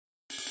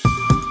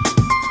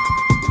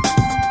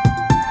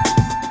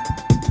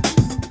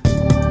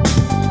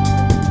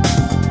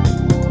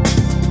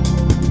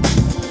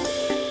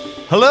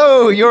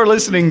Hello, you're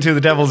listening to the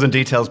Devils and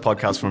Details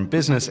podcast from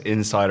Business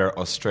Insider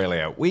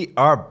Australia. We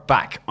are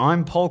back.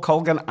 I'm Paul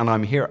Colgan, and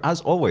I'm here as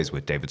always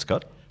with David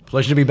Scott.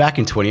 Pleasure to be back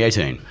in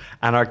 2018.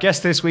 And our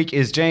guest this week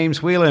is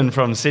James Whelan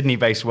from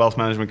Sydney-based wealth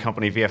management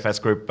company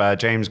VFS Group.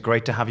 James,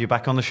 great to have you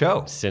back on the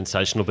show.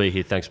 Sensational to be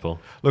here. Thanks, Paul.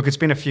 Look, it's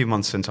been a few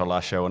months since our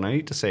last show, and I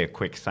need to say a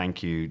quick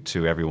thank you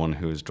to everyone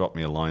who has dropped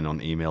me a line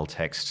on email,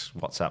 text,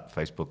 WhatsApp,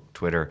 Facebook,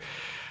 Twitter,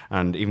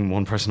 and even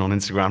one person on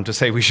Instagram to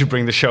say we should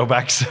bring the show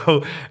back.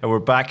 So we're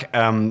back.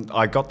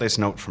 I got this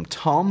note from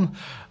Tom,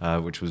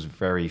 which was a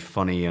very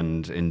funny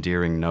and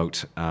endearing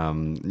note.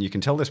 You can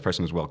tell this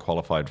person is well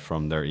qualified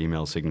from their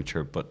email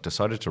signature, but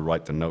decided to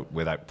write the note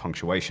without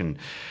punctuation,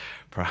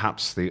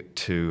 perhaps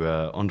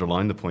to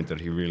underline the point that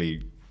he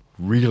really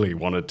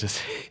wanted to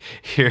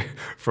hear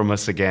from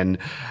us again.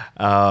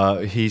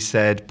 He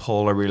said,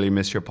 Paul, I really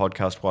miss your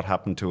podcast. What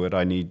happened to it?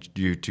 I need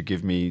you to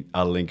give me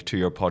a link to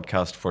your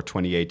podcast for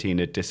 2018.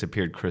 It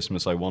disappeared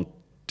Christmas. I want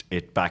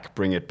it back.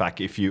 Bring it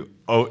back. If you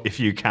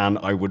can,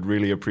 I would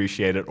really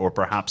appreciate it. Or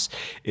perhaps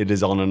it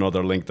is on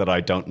another link that I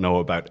don't know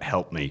about.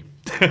 Help me.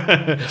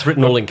 It's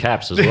written all in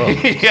caps as well.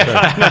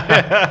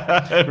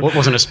 What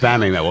wasn't a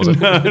spamming, that wasn't?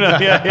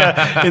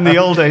 Yeah. In the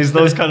old days,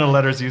 those kind of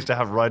letters used to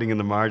have writing in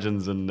the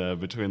margins and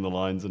between the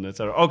lines and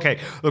etc. Okay,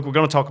 look, we're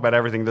going to talk about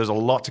everything. There's a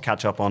lot to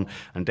catch up on,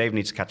 and Dave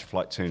needs to catch a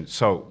flight soon.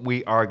 So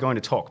we are going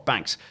to talk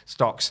banks,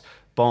 stocks,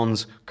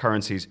 bonds,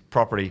 currencies,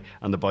 property,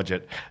 and the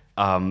budget.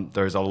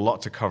 There's a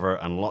lot to cover,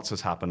 and a lot has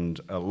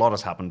happened,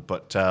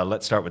 but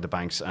let's start with the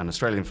banks and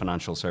Australian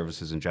financial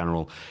services in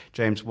general.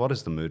 James, what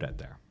is the mood out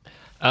there?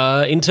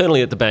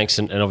 Internally at the banks,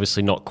 and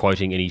obviously not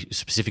quoting any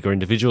specific or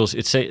individuals,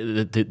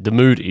 the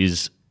mood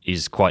is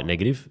quite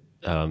negative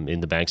in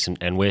the banks,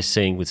 and we're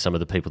seeing with some of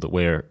the people that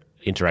we're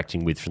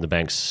interacting with from the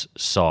bank's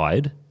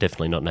side,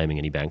 definitely not naming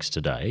any banks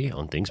today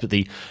on things, but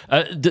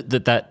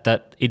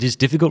that it is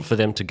difficult for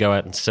them to go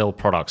out and sell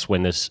products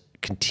when there's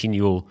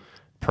continual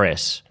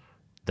press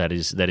that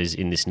is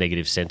in this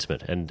negative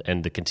sentiment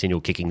and the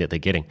continual kicking that they're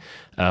getting.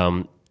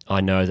 I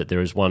know that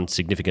there is one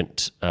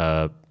significant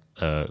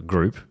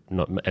group,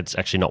 it's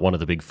actually not one of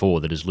the big four,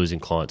 that is losing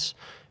clients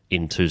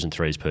in 2s and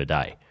 3s per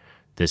day.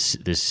 There's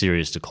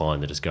serious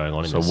decline that is going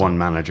on. So one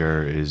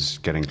manager is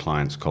getting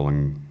clients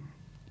calling,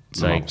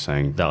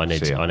 saying that I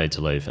need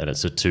to leave, and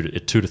it's a 2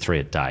 to 3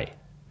 a day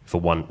for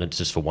one. It's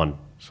just for one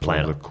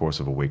planner. Over the course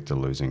of a week, they're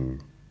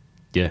losing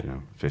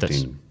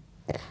 15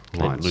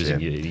 clients.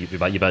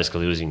 You're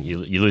basically losing.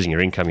 You're losing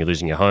your income. You're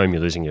losing your home.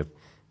 You're losing your.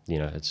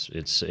 It's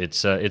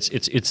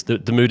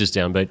the mood is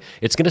down, but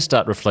it's going to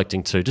start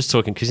reflecting too. Just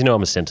talking because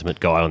I'm a sentiment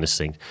guy on this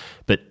thing,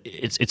 but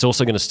it's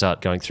also going to start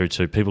going through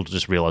to people to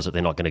just realise that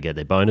they're not going to get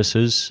their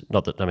bonuses.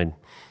 Not that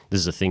this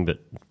is a thing, but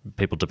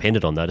people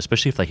depended on that,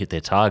 especially if they hit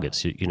their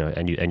targets.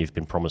 And you've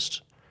been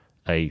promised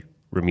a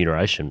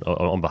remuneration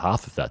on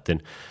behalf of that.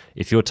 Then,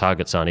 if your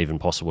targets aren't even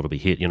possible to be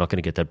hit, you're not going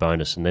to get that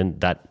bonus, and then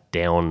that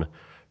down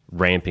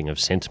ramping of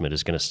sentiment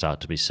is going to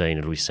start to be seen.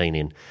 It'll be seen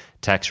in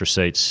tax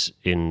receipts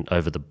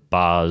over the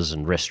bars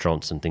and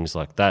restaurants and things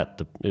like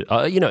that.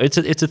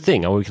 It's a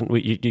thing. We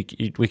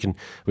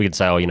can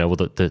say,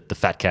 the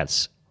fat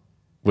cats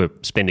were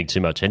spending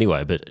too much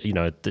anyway. But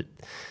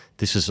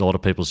this is a lot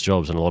of people's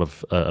jobs, and a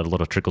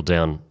lot of trickle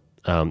down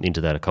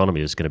into that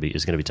economy is going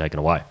to be taken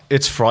away.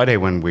 It's Friday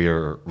when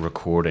we're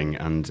recording,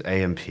 and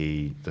AMP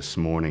this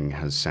morning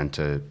has sent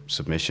a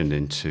submission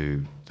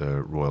into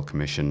the Royal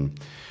Commission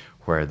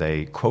where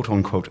they, quote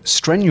unquote,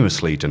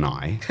 strenuously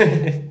deny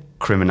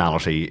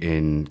criminality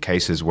in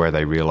cases where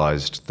they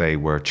realised they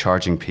were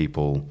charging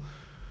people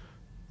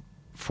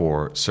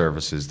for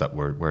services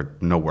where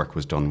no work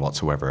was done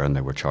whatsoever, and they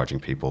were charging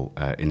people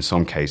in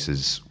some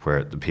cases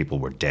where the people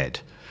were dead.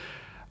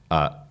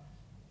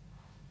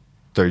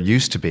 There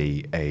used to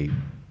be a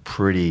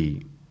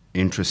pretty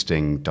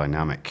interesting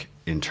dynamic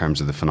in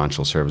terms of the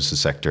financial services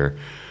sector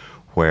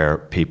where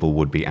people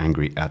would be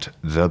angry at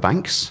the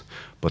banks,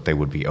 but they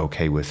would be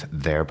okay with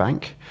their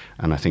bank.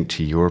 And I think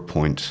to your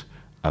point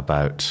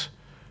about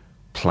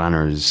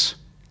planners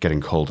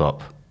getting called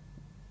up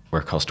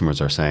where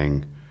customers are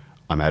saying,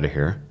 I'm out of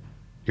here,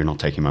 you're not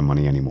taking my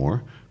money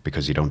anymore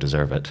because you don't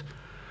deserve it,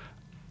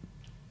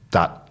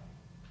 that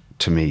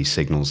to me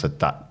signals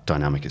that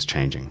dynamic is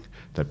changing,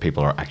 that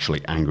people are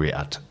actually angry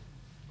at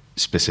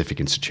specific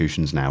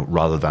institutions now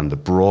rather than the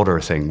broader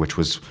thing, which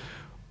was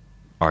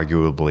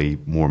arguably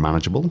more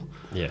manageable.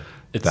 Yeah.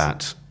 It's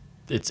that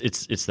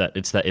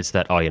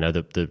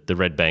the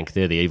red bank,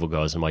 they're the evil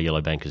guys, and my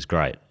yellow bank is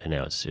great, and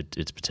now it's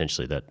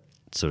potentially that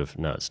sort of,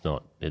 no, it's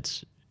not.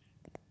 It's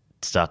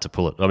start to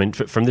pull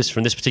it. From this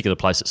particular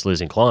place that's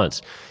losing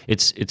clients,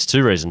 it's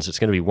two reasons. It's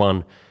going to be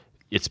one,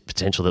 it's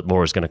potential that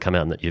more is going to come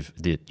out and that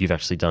you've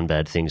actually done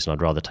bad things, and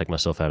I'd rather take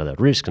myself out of that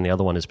risk. And the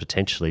other one is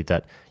potentially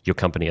that your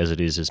company as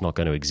it is not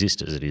going to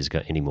exist as it is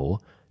anymore,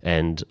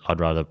 and I'd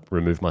rather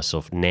remove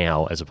myself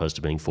now as opposed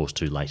to being forced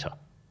to later.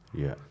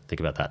 Yeah. Think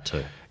about that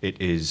too.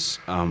 It is,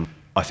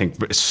 I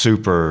think,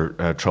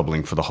 super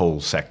troubling for the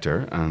whole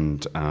sector,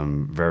 and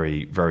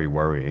very, very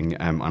worrying.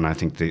 And I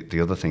think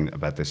the other thing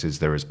about this is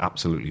there is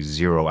absolutely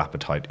zero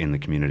appetite in the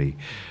community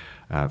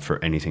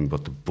for anything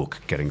but the book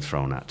getting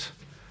thrown at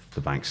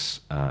the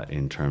banks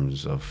in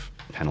terms of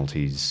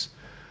penalties,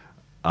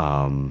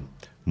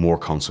 more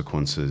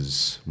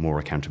consequences, more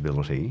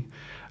accountability.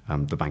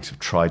 The banks have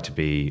tried to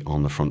be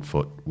on the front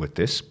foot with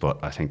this, but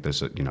I think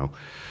there's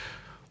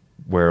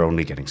we're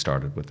only getting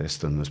started with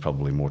this, and there's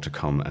probably more to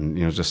come. And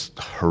just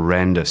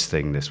horrendous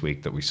thing this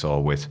week that we saw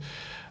with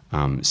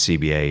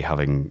CBA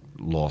having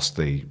lost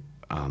the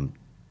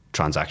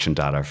transaction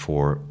data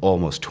for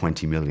almost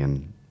 20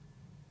 million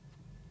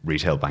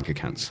retail bank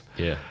accounts.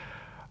 Yeah,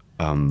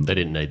 they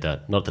didn't need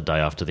that. Not the day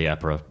after the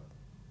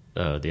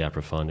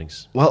APRA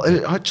findings. Well,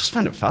 I just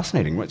found it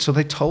fascinating. Right? So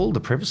they told the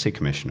Privacy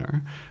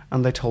Commissioner,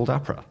 and they told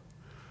APRA.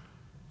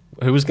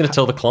 Who was going to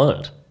tell the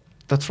client?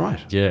 That's right.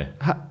 Yeah.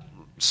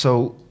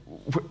 So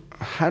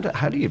how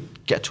do you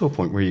get to a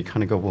point where you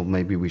kind of go, well,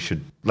 maybe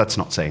let's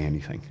not say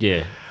anything?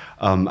 Yeah.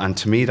 And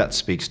to me, that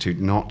speaks to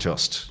not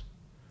just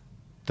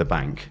the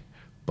bank,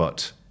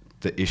 but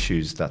the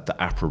issues that the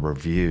APRA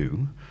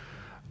review,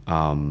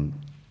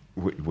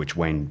 which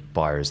Wayne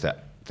Byers,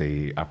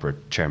 the APRA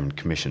chairman,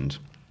 commissioned.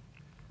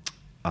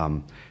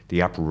 The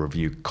APRA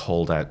review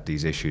called out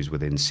these issues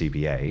within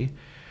CBA,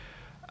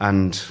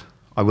 and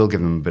I will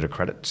give them a bit of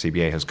credit.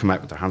 CBA has come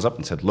out with their hands up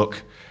and said,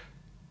 look,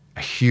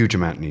 a huge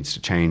amount needs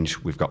to change.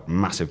 We've got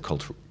massive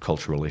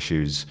cultural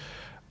issues.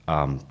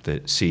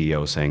 The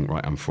CEO is saying,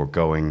 right, I'm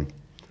foregoing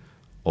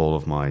all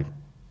of my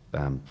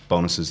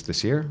bonuses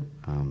this year.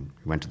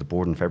 He went to the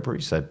board in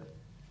February, said,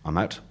 I'm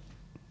out.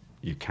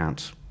 You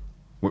can't,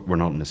 we're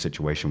not in a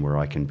situation where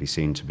I can be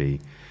seen to be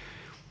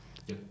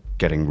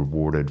getting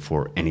rewarded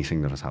for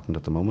anything that has happened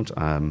at the moment.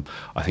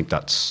 I think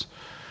that's,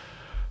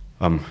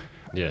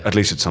 at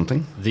least it's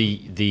something.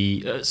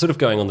 The sort of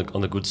going on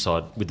the good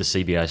side with the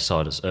CBA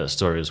side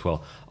story as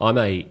well. I'm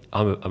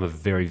a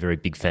very, very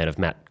big fan of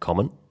Matt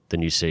Comyn, the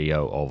new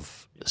CEO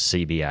of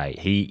CBA.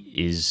 He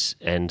is,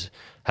 and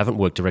haven't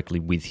worked directly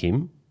with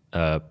him,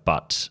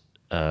 but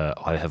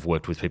I have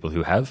worked with people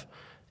who have,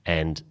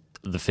 and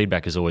the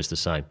feedback is always the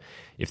same.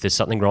 If there's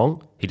something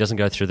wrong, he doesn't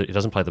go through he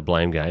doesn't play the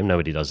blame game.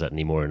 Nobody does that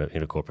anymore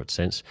in a corporate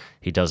sense.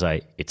 He does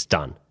it's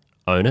done,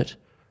 own it,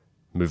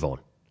 move on,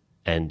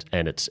 and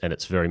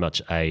it's very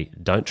much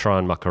don't try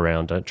and muck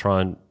around, don't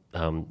try and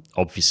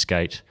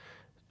obfuscate,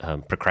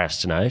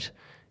 procrastinate.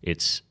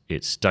 It's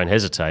don't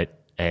hesitate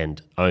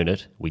and own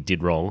it. We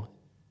did wrong,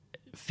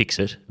 fix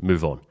it,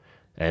 move on.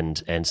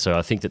 And so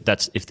I think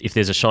that's if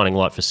there's a shining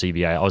light for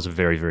CBA, I was a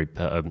very, very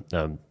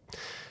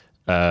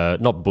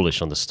not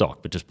bullish on the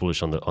stock, but just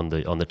bullish on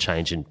the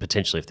change in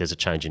potentially if there's a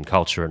change in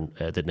culture and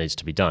that needs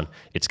to be done,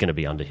 it's going to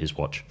be under his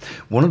watch.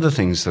 One of the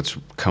things that's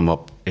come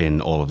up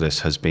in all of this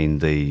has been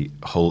the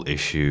whole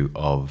issue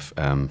of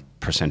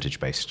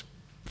percentage-based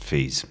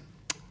fees.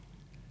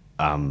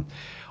 I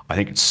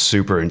think it's a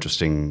super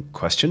interesting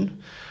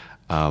question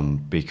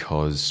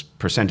because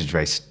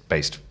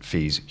percentage-based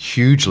fees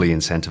hugely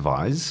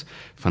incentivize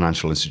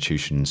financial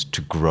institutions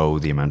to grow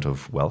the amount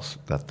of wealth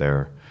that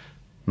they're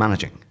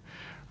managing.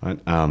 Right?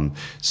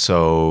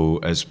 So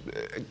as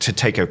to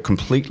take a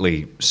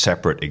completely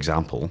separate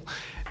example,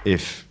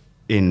 if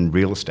in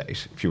real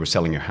estate, if you were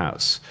selling your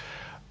house,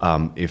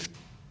 if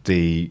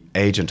the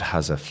agent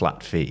has a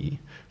flat fee,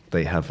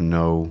 they have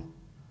no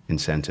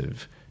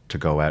incentive to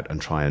go out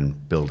and try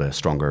and build a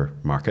stronger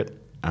market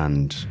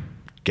and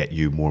get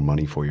you more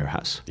money for your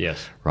house.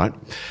 Yes. Right?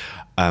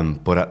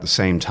 But at the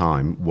same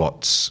time,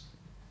 what's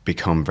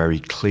become very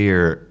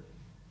clear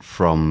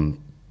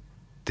from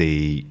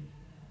the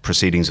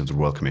proceedings of the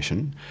Royal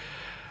Commission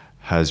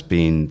has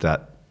been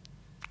that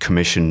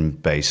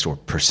commission-based or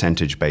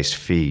percentage-based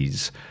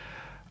fees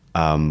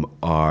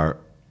are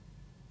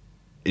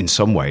in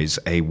some ways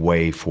a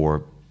way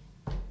for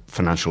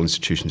financial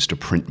institutions to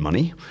print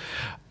money.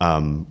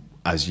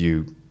 As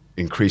you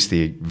increase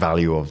the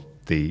value of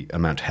the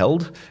amount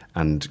held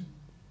and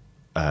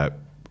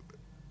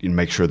you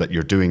make sure that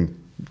you're doing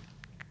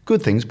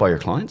good things by your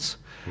clients,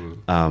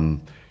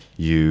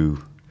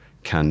 you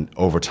can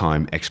over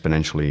time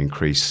exponentially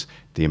increase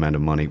the amount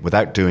of money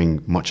without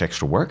doing much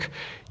extra work.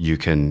 You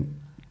can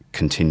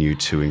continue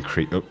to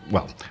increase,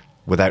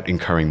 without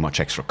incurring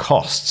much extra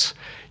costs,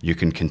 you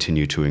can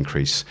continue to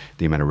increase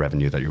the amount of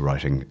revenue that you're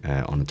writing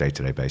on a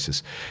day-to-day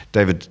basis.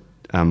 David,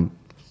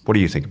 what do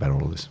you think about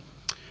all of this?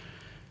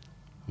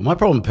 My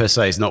problem per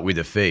se is not with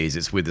the fees,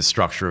 it's with the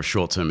structure of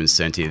short-term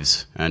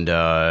incentives. And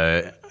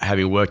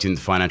having worked in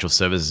financial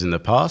services in the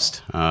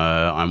past,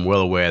 I'm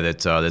well aware that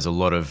there's a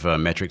lot of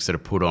metrics that are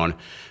put on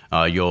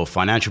your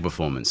financial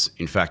performance.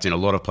 In fact, in a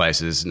lot of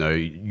places,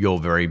 your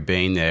very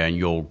being there and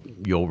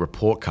your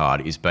report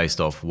card is based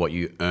off what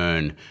you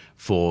earn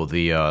for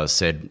the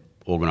said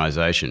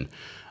organisation.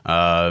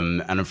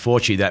 And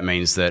unfortunately, that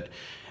means that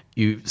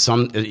you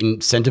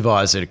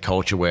incentivize a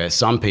culture where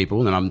some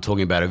people, and I'm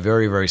talking about a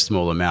very, very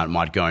small amount,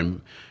 might go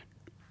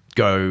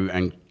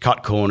and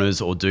cut corners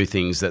or do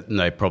things that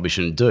they probably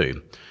shouldn't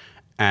do.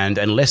 And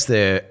unless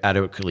they're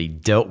adequately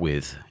dealt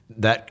with,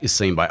 that is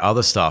seen by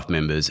other staff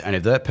members. And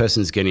if that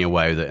person's getting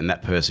away with it and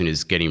that person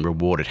is getting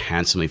rewarded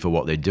handsomely for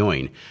what they're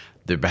doing,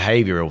 the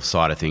behavioural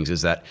side of things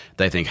is that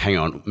they think, hang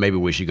on, maybe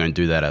we should go and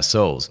do that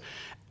ourselves.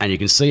 And you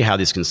can see how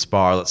this can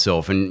spiral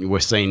itself. And we're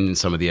seeing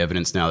some of the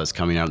evidence now that's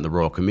coming out in the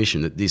Royal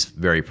Commission that this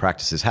very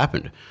practice has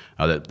happened.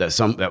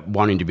 That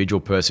one individual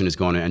person has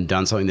gone and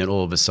done something that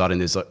all of a sudden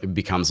it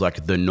becomes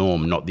like the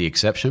norm, not the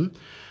exception.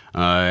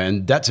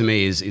 And that to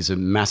me is a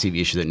massive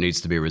issue that needs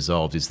to be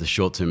resolved, is the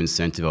short-term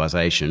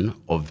incentivization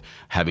of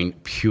having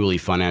purely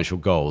financial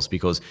goals.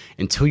 Because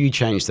until you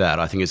change that,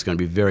 I think it's going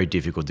to be very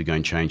difficult to go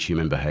and change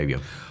human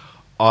behaviour.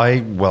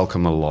 I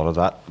welcome a lot of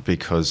that,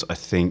 because I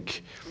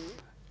think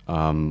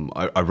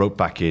I wrote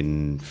back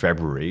in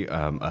February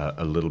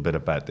a little bit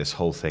about this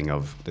whole thing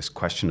of this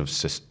question of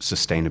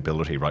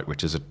sustainability, right?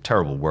 Which is a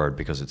terrible word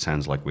because it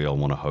sounds like we all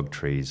want to hug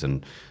trees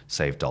and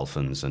save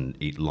dolphins and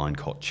eat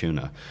line-caught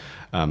tuna,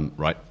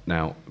 right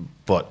now.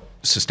 But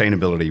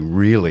sustainability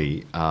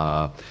really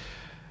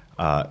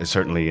is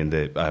certainly in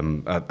the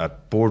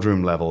at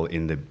boardroom level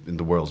in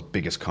the world's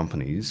biggest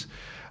companies.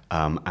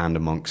 And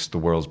amongst the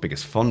world's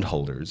biggest fund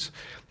holders,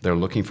 they're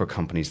looking for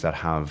companies that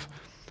have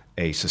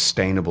a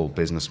sustainable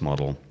business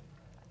model,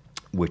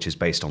 which is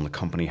based on the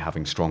company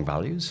having strong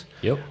values.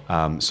 Yep.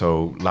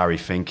 So Larry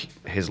Fink,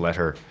 his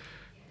letter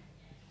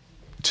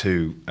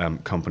to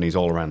companies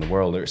all around the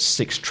world, there's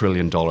 $6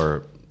 trillion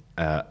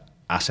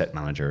asset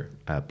manager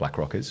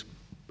BlackRock is,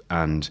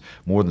 and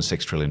more than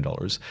 $6 trillion.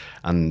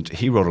 And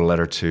he wrote a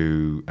letter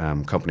to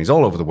companies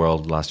all over the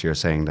world last year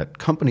saying that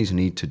companies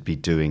need to be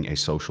doing a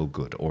social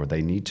good, or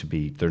there needs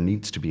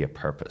to be a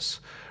purpose,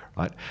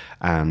 right?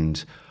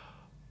 And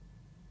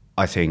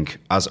I think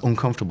as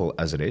uncomfortable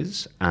as it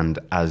is, and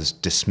as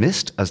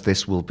dismissed as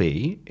this will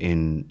be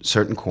in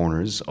certain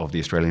corners of the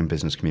Australian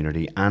business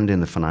community and in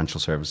the financial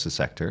services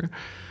sector,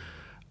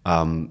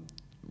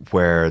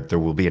 where there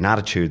will be an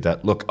attitude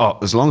that, look,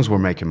 as long as we're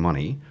making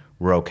money,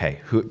 we're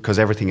okay, because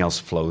everything else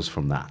flows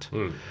from that.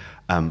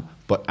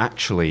 But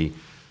actually,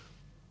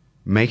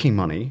 making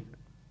money,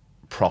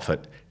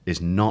 profit,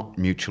 is not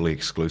mutually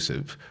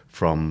exclusive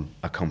from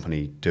a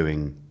company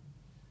doing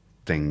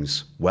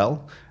things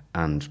well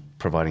and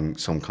providing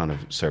some kind of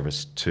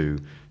service to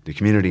the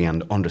community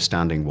and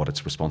understanding what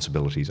its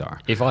responsibilities are.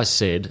 If I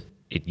said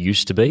it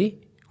used to be,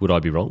 would I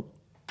be wrong?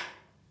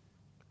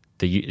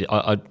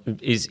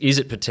 Is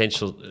it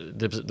potential?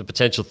 The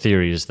potential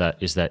theory is that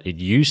it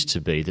used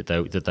to be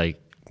that they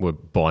were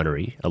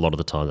binary a lot of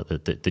the time,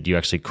 that you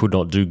actually could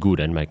not do good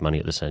and make money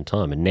at the same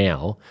time, and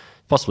now,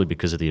 possibly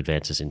because of the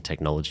advances in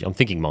technology, I'm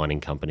thinking mining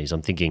companies.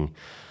 I'm thinking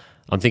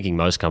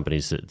most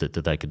companies that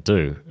they could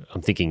do.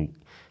 I'm thinking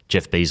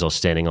Jeff Bezos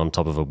standing on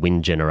top of a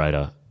wind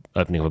generator,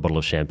 opening up a bottle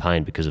of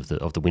champagne because of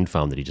the wind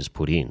farm that he just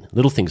put in.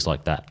 Little things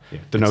like that. Yeah.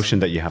 The notion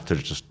that you have to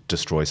just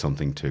destroy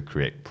something to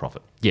create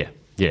profit. Yeah.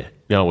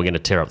 No, we're going to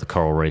tear up the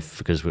coral reef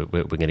because we're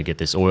going to get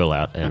this oil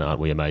out, and aren't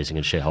we amazing,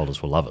 and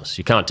shareholders will love us.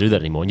 You can't do that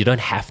anymore, and you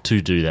don't have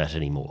to do that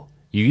anymore.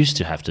 You used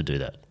to have to do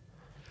that.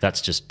 That's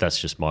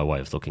just my way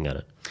of looking at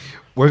it.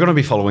 We're going to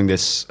be following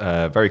this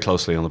very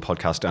closely on the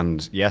podcast,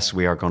 and yes,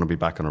 we are going to be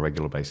back on a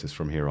regular basis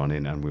from here on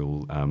in, and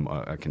we'll.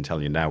 I can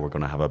tell you now, we're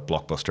going to have a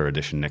blockbuster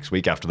edition next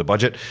week after the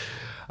budget.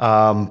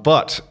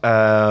 But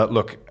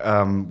look,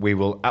 we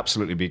will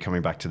absolutely be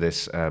coming back to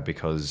this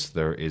because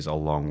there is a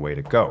long way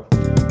to go.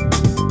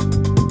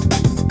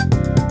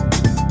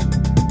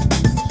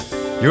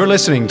 You're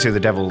listening to the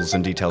Devils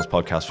and Details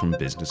podcast from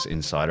Business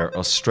Insider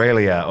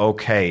Australia.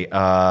 Okay,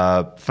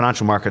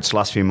 financial markets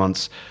last few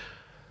months.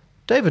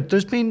 David,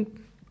 there's been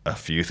a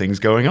few things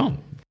going on.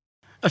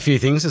 A few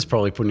things is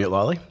probably putting it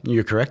lightly.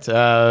 You're correct.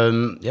 Start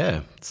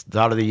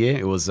of the year,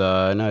 it was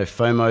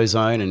FOMO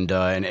zone, and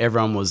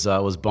everyone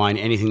was buying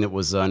anything that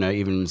was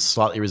even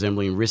slightly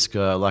resembling risk,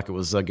 like it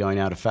was going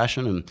out of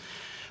fashion. And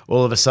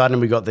all of a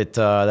sudden, we got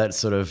that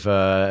sort of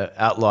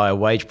outlier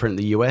wage print in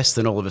the US.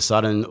 Then all of a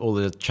sudden, all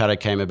the chatter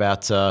came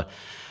about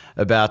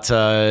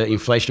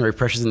inflationary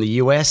pressures in the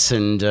US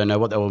and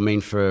what that will mean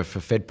for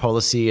Fed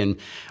policy. And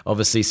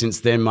obviously,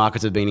 since then,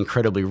 markets have been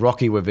incredibly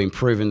rocky. We've been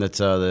proven that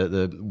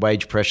the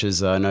wage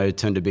pressures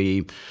tend to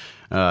be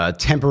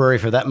temporary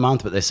for that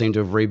month, but they seem to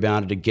have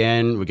rebounded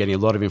again. We're getting a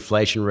lot of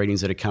inflation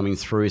readings that are coming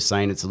through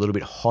saying it's a little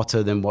bit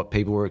hotter than what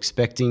people were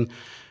expecting.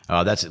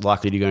 That's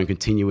likely to go and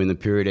continue in the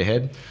period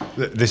ahead.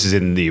 This is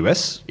in the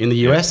US? In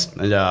the US.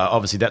 And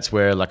obviously that's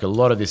where a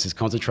lot of this is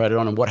concentrated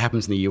on. And what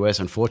happens in the US,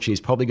 unfortunately, is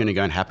probably going to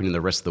go and happen in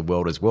the rest of the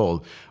world as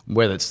well.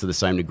 Whether it's to the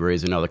same degree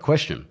is another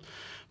question.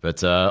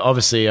 But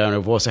obviously,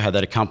 we've also had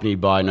that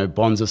accompanied by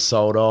bonds have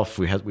sold off.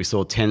 We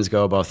saw 10s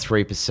go above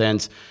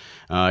 3%.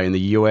 In the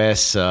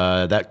US,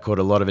 that caught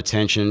a lot of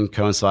attention,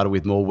 coincided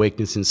with more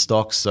weakness in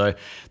stocks. So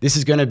this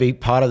is going to be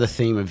part of the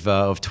theme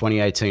of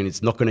 2018.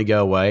 It's not going to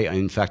go away.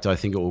 In fact, I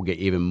think it will get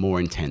even more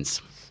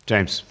intense.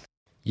 James?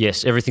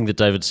 Yes, everything that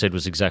David said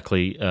was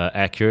exactly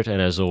accurate,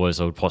 and as always,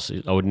 I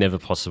would never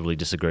possibly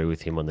disagree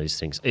with him on these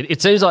things.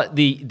 It seems like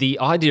the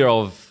idea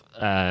of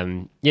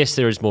yes,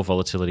 there is more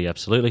volatility,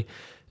 absolutely.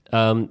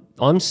 I'm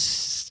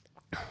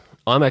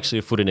actually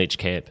a foot in each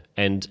camp,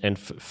 and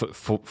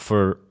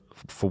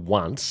for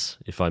once,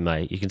 if I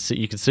may, you can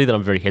see that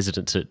I'm very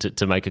hesitant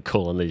to make a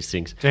call on these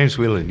things. James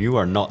Whelan, you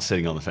are not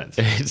sitting on the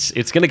fence.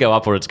 It's going to go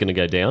up or it's going to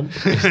go down.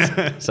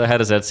 So how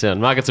does that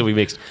sound? Markets will be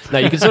mixed. Now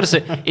you can sort of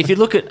see, if you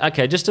look at,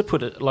 okay, just to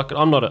put it, like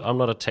I'm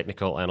not a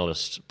technical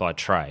analyst by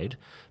trade,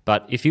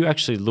 but if you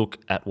actually look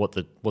at what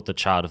the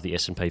chart of the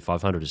S&P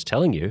 500 is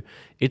telling you,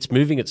 it's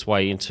moving its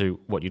way into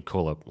what you'd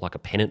call a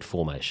pennant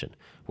formation,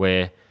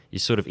 where you're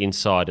sort of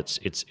inside,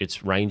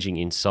 it's ranging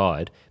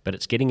inside, but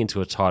it's getting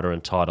into a tighter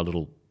and tighter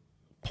little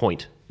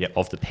point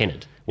of the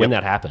pennant. When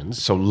that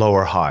happens... So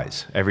lower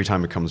highs. Every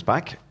time it comes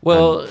back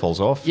and falls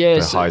off, yeah,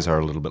 the highs are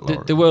a little bit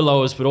lower. There were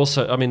lowers, but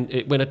also, I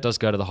mean, when it does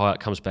go to the high, it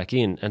comes back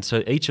in. And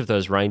so each of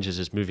those ranges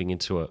is moving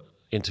into a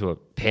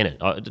pennant.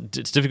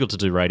 It's difficult to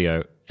do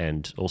radio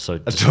and also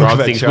describe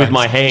things with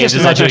my hands.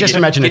 Just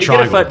imagine a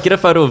triangle. Get a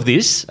photo of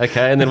this,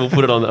 okay, and then we'll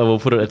put it on.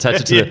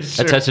 Attach it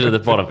to the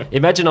bottom.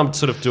 Imagine I'm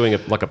sort of doing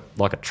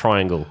like a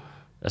triangle,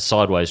 a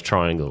sideways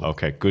triangle.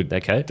 Okay, good.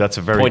 Okay, that's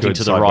a very pointing good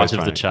to the right triangle.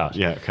 of the chart.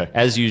 Yeah, okay.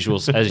 As usual.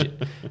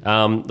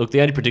 Look,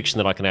 the only prediction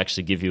that I can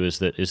actually give you is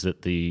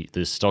that the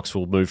stocks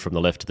will move from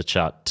the left of the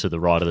chart to the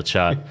right of the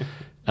chart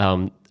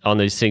on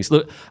these things.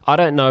 Look, I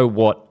don't know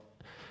what.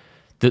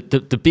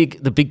 The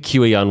big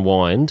QE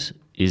unwind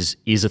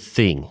is a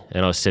thing,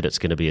 and I said it's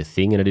going to be a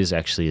thing, and it is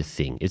actually a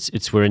thing.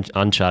 We're in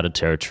uncharted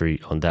territory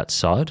on that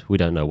side. We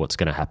don't know what's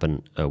going to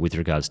happen with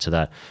regards to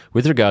that.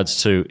 With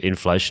regards to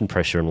inflation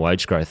pressure and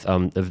wage growth,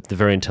 the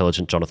very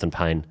intelligent Jonathan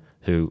Payne,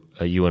 who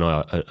you and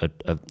I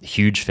are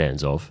huge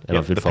fans of, and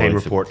I've been the following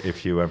Payne report.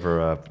 If you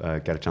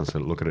ever get a chance to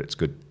look at it, it's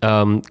good.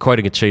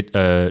 Quoting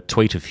a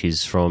tweet of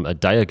his from a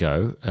day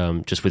ago,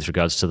 just with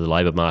regards to the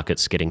labour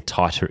markets getting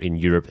tighter in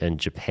Europe and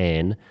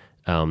Japan.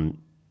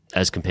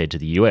 As compared to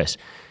the US,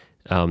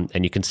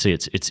 and you can see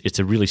it's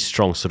a really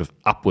strong sort of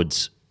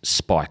upwards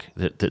spike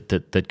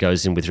that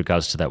goes in with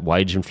regards to that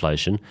wage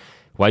inflation.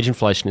 Wage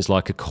inflation is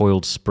like a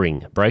coiled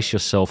spring. Brace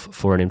yourself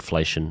for an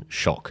inflation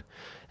shock.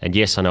 And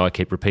yes, I know I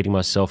keep repeating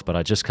myself, but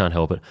I just can't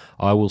help it.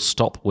 I will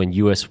stop when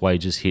US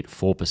wages hit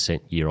 4%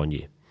 year on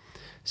year.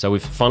 So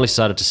we've finally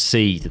started to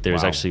see that there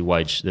is actually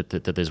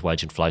that there's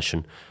wage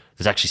inflation.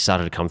 It's actually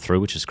started to come through,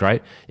 which is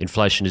great.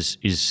 Inflation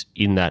is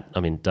in that.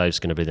 I mean, Dave's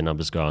going to be the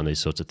numbers guy on these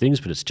sorts of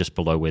things, but it's just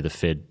below where the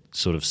Fed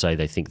sort of say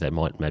they think they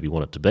might maybe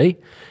want it to be.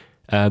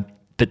 But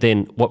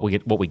then what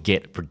we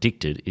get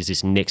predicted is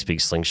this next big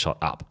slingshot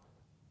up,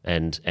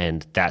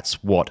 and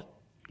that's what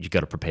you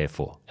got to prepare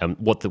for. And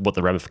what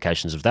the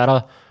ramifications of that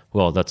are.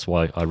 Well, that's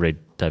why I read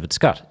David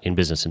Scott in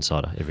Business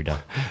Insider every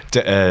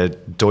day.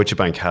 Deutsche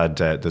Bank had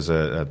there's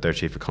their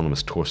chief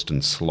economist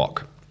Torsten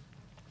Slok,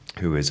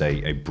 who is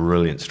a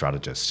brilliant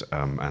strategist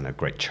and a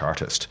great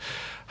chartist,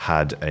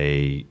 had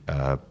a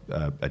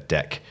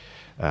deck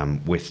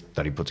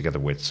that he put together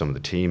with some of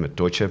the team at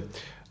Deutsche,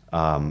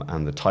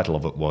 and the title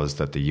of it was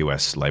that the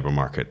US labor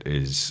market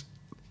is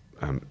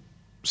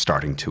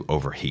starting to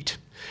overheat.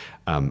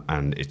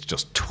 And it's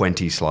just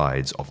 20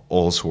 slides of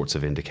all sorts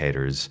of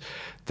indicators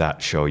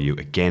that show you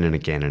again and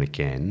again and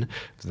again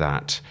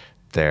that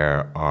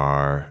there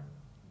are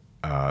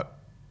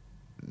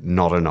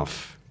not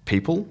enough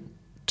people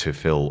to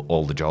fill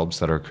all the jobs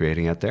that are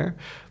creating out there,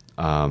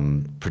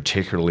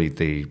 particularly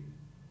the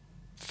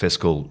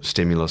fiscal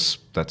stimulus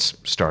that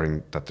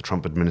the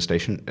Trump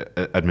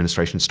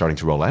administration is starting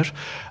to roll out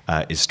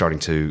is starting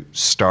to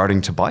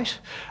bite.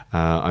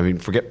 I mean,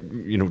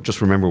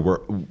 just remember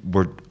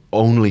we're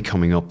only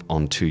coming up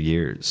on 2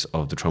 years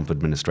of the Trump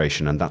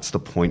administration, and that's the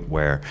point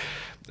where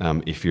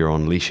if you're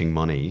unleashing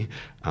money,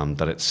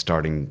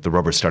 that the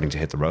rubber's starting to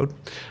hit the road.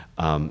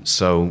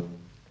 So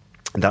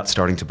that's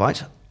starting to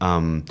bite.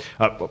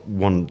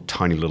 One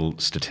tiny little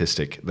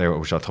statistic there,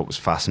 which I thought was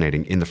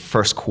fascinating. In the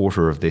first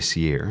quarter of this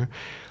year,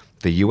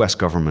 the US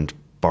government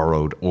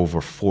borrowed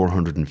over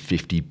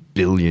 $450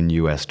 billion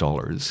US,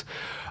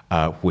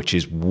 which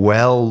is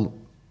well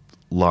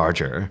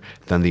larger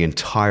than the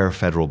entire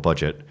federal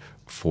budget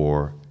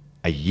for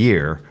a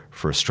year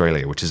for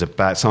Australia, which is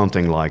about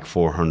something like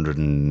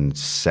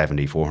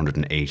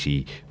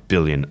 480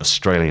 billion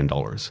Australian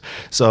dollars.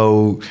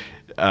 So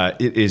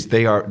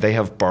they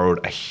have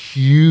borrowed a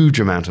huge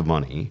amount of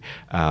money,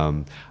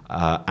 and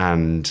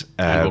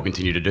will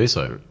continue to do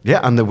so. Yeah,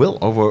 and they will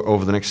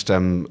over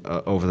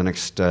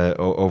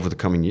the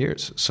coming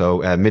years. So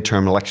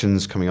midterm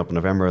elections coming up in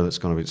November. That's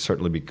going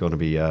to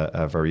be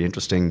very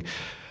interesting.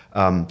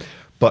 So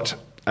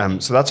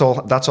that's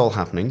all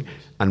happening.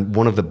 And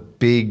one of the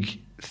big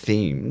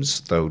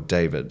themes, though,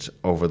 David,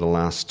 over the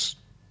last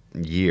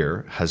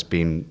year has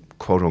been,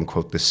 quote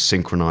unquote, this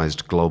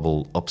synchronized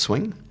global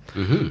upswing.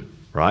 Mm-hmm.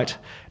 Right?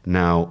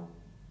 Now,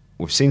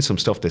 we've seen some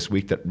stuff this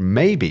week that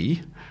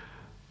maybe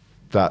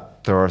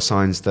that there are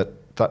signs that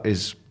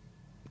is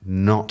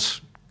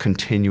not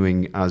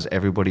continuing as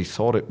everybody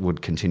thought it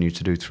would continue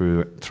to do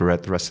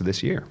throughout the rest of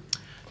this year.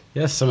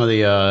 Yes, some of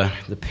the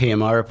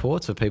PMI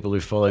reports for people who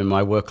follow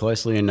my work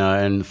closely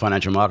and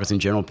financial markets in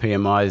general,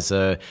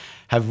 PMIs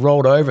have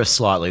rolled over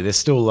slightly. They're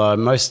still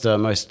most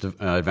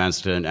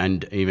advanced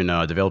and even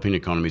developing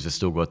economies have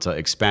still got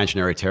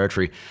expansionary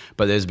territory,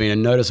 but there's been a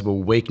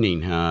noticeable weakening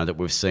that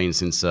we've seen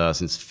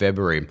since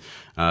February.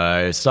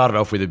 It started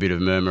off with a bit of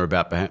murmur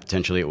about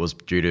potentially it was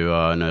due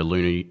to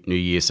Lunar New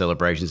Year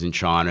celebrations in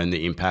China and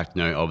the impact.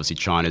 Obviously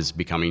China's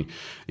becoming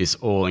this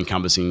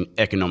all-encompassing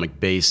economic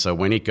beast. So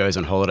when it goes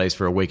on holidays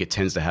for a week, it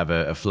tends to have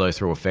a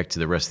flow-through effect to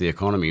the rest of the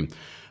economy.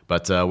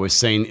 But we've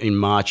seen in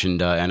March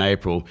and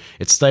April,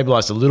 it's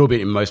stabilised a little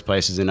bit in most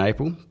places in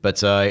April,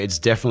 but it's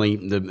definitely,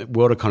 the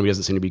world economy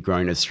doesn't seem to be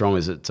growing as strong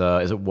as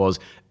it was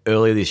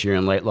earlier this year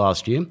and late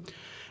last year.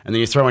 And then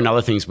you throw in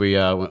other things.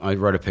 I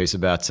wrote a piece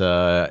about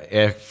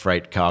air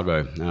freight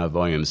cargo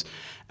volumes,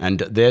 and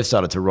they've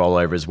started to roll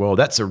over as well.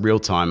 That's a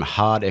real-time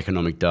hard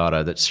economic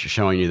data that's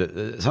showing you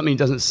that something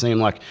doesn't seem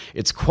like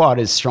it's quite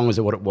as strong as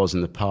what it was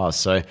in the past.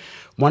 So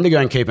one to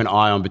go and keep an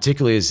eye on,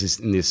 particularly is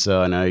in this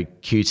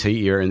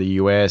QT era in the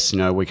US.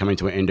 We're coming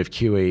to an end of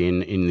QE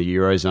in the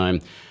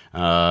Eurozone.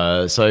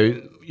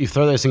 So you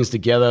throw those things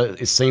together,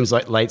 it seems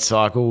like late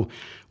cycle.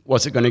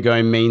 What's it going to go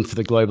and mean for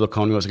the global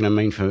economy? What's it going to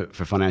mean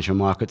for financial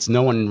markets?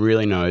 No one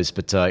really knows,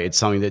 but it's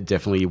something that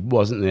definitely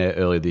wasn't there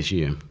earlier this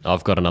year.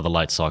 I've got another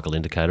late cycle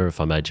indicator,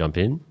 if I may jump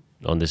in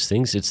on this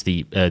things. It's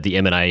the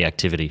M&A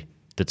activity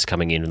that's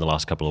coming in the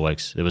last couple of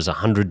weeks. There was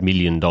 $100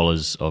 million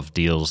of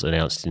deals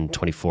announced in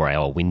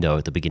 24-hour window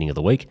at the beginning of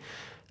the week.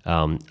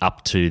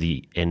 Up to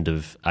the end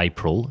of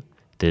April,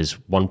 there's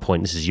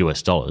this is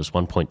US dollars,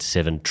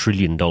 $1.7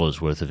 trillion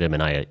worth of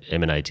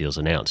M&A deals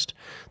announced.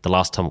 The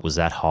last time it was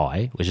that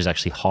high, which is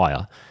actually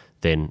higher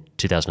than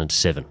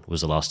 2007,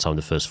 was the last time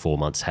the first 4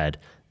 months had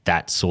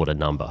that sort of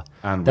number.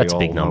 And that's we a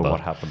big all number. know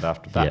what happened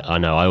after that. Yeah, I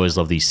know. I always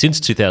love these since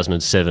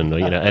 2007.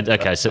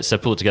 Okay, so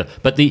pull it together.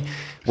 But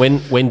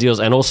when deals,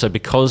 and also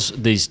because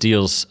these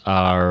deals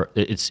are,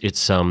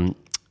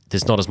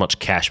 there's not as much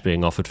cash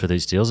being offered for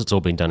these deals. It's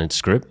all being done in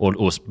scrip, or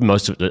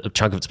most of it, a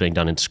chunk of it's being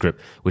done in scrip,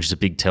 which is a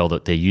big tell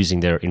that they're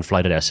using their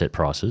inflated asset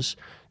prices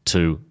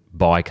to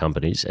buy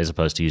companies as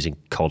opposed to using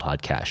cold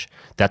hard cash.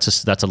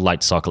 That's a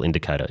late cycle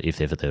indicator, if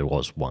ever there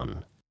was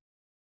one.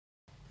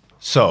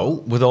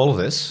 So with all of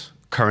this,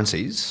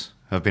 currencies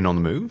have been on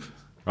the move,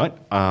 right?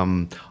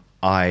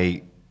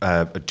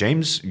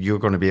 James, you're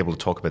going to be able to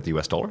talk about the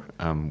US dollar,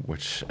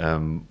 which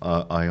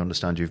I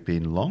understand you've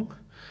been long.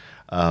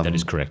 That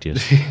is correct,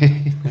 yes.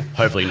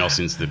 Hopefully not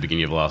since the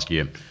beginning of last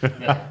year.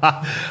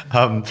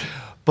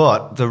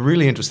 But the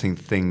really interesting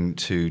thing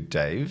to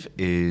Dave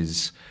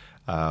is,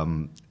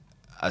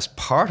 as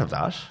part of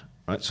that,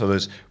 right? So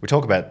we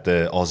talk about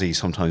the Aussie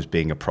sometimes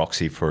being a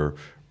proxy for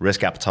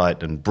risk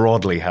appetite and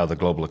broadly how the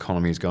global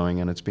economy is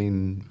going, and it's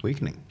been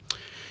weakening.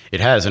 It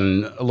has,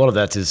 and a lot of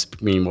that is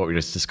what we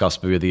just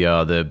discussed with the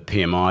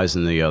PMIs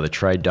and the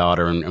trade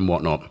data and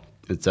whatnot.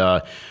 It's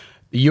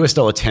the US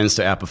dollar tends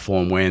to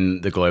outperform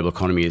when the global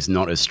economy is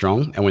not as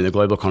strong, and when the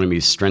global economy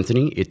is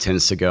strengthening, it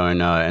tends to go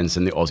and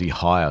send the Aussie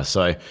higher,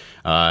 so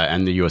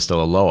and the US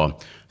dollar lower.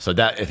 So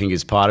that, I think,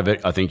 is part of it.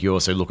 I think you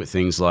also look at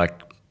things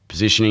like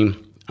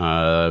positioning.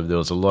 There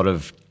was a lot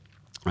of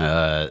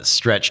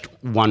stretched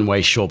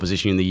one-way short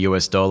positioning in the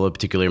US dollar,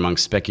 particularly among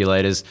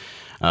speculators.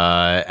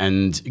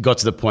 And it got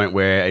to the point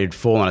where it had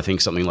fallen, I think,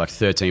 something like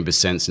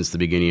 13% since the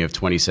beginning of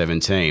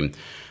 2017.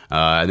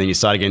 And then you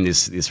start getting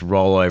this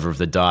rollover of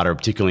the data,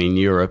 particularly in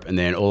Europe, and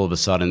then all of a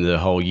sudden the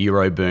whole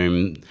Euro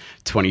boom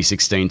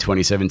 2016,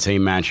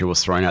 2017 mantra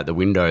was thrown out the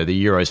window. The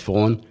Euro's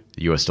fallen,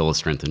 the US dollar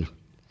strengthened.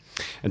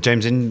 And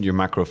James, in your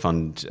macro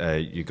fund,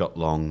 you got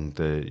long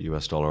the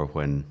US dollar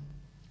when?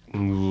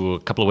 A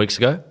couple of weeks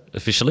ago,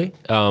 officially.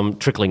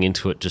 Trickling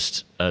into it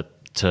just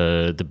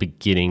to the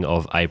beginning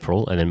of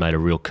April, and then made a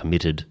real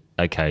committed,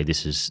 okay,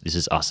 this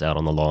is us out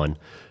on the line,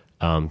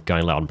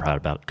 going loud and proud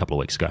about a couple of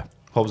weeks ago.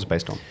 What was it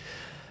based on?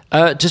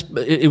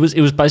 It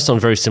was based on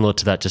very similar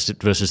to that, just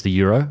versus the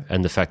euro,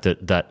 and the fact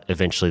that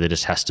eventually there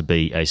just has to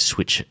be a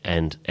switch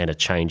and a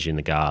change in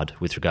the guard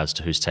with regards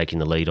to who's taking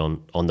the lead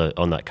on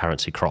that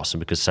currency cross, and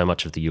because so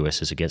much of the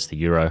US is against the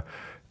euro,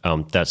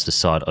 that's the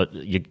side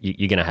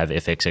you're going to have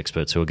FX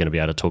experts who are going to be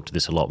able to talk to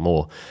this a lot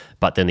more.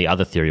 But then the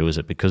other theory was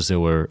that because there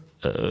were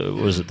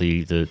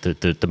the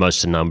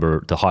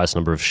highest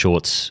number of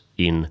shorts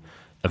in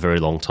a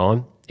very long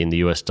time in the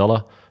US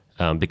dollar.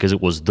 Because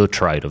it was the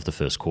trade of the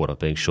first quarter,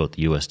 being short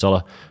the US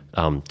dollar,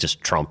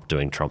 just Trump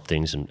doing Trump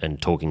things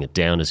and talking it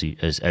down as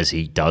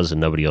he does,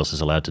 and nobody else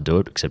is allowed to do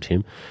it except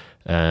him.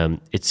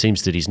 It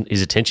seems that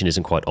his attention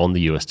isn't quite on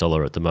the US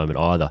dollar at the moment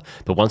either.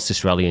 But once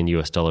this rally in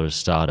US dollar has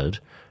started,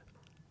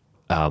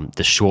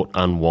 the short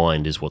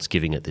unwind is what's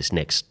giving it this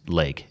next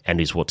leg, and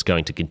is what's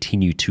going to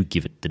continue to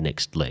give it the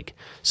next leg.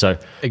 So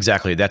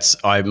exactly, that's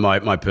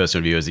my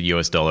personal view is the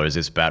US dollar is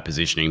this bad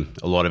positioning.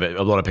 A lot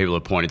of people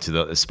have pointed to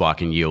the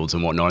spike in yields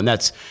and whatnot, and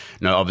that's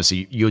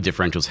obviously yield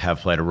differentials have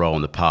played a role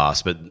in the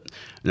past, but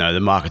the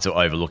markets are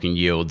overlooking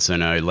yields.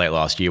 Late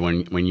last year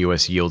when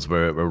US yields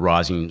were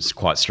rising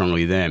quite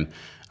strongly then.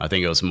 I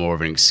think it was more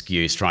of an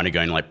excuse trying to go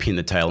and like pin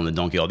the tail on the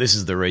donkey. Oh, this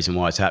is the reason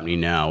why it's happening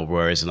now.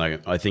 Whereas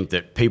like, I think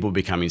that people are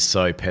becoming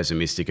so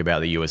pessimistic about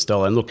the US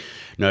dollar. And look,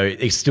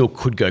 it still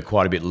could go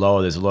quite a bit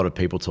lower. There's a lot of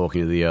people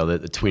talking to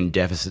the twin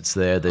deficits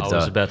there. That, I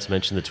was about to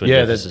mention the twin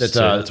deficits too.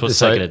 That's what's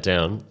taking it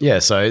down. Yeah,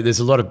 so there's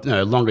a lot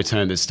of longer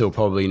term. There's still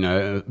probably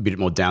a bit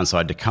more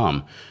downside to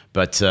come.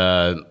 But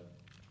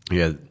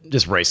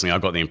just recently I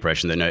got the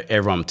impression that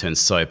everyone turns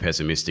so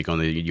pessimistic on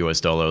the US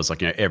dollar. It was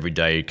like every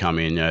day you come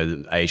in,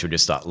 Asia will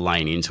just start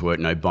laying into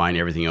it, buying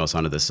everything else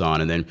under the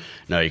sun, and then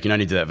you can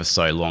only do that for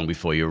so long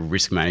before your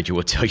risk manager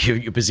will tell you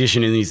your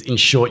position in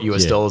short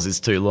US dollars is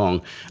too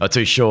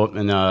short,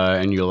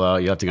 and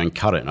you'll have to go and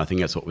cut it. And I think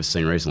that's what we've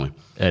seen recently.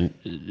 And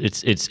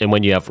and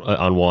when you have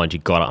unwind,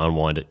 you've got to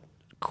unwind it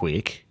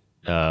quick,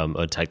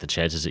 or take the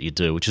chances that you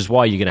do, which is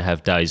why you're going to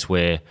have days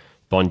where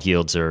bond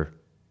yields are.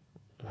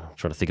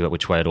 Trying to think about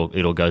which way it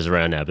all goes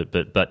around now,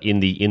 but in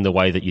the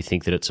way that you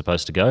think that it's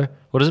supposed to go.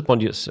 What is it?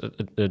 Bond yields,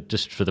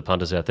 just for the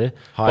punters out there.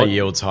 High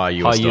yields, high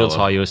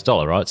US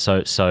dollar, right?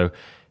 So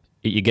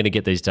you're going to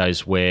get these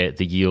days where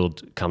the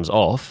yield comes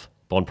off,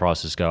 bond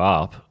prices go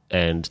up,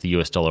 and the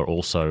US dollar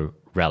also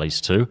rallies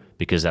too,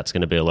 because that's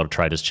going to be a lot of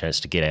traders' chance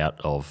to get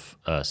out of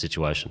a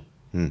situation.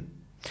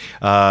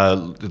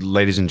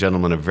 Ladies and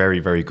gentlemen, a very,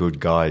 very good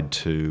guide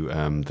to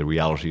the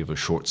reality of a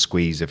short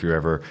squeeze if you're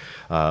ever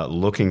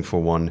looking for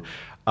one.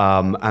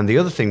 And the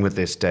other thing with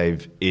this,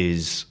 Dave,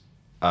 is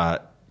the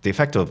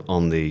effect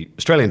on the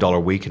Australian dollar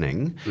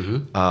weakening.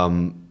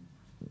 Mm-hmm.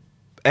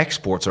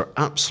 Exports are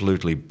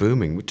absolutely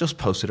booming. We just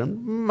posted a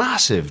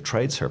massive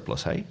trade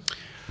surplus, hey?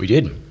 We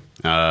did.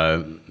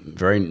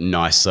 Very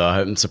nice.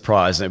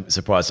 Surprised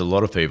a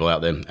lot of people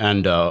out there,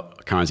 and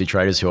currency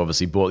traders who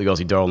obviously bought the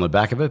Aussie dollar on the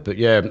back of it. But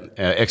yeah,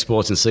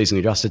 exports in seasonally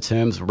adjusted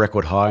terms,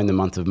 record high in the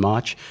month of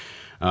March.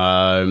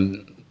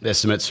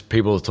 Estimates,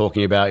 people are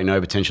talking about,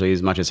 potentially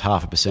as much as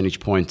 0.5 percentage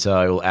point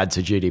will add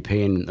to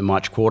GDP in the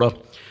March quarter.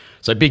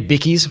 So big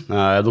bickies.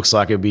 It looks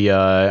like it'll be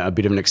a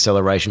bit of an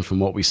acceleration from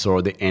what we saw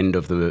at the end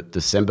of the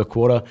December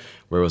quarter,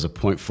 where it was a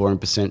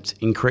 0.4%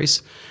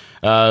 increase.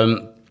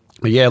 But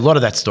yeah, a lot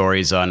of that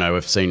story is, I know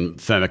we've seen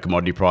firmer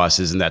commodity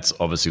prices, and that's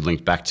obviously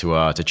linked back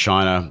to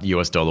China,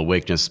 US dollar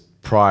weakness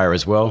prior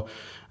as well.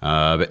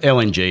 But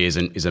LNG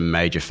is a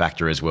major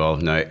factor as well.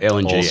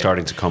 LNG all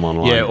starting to come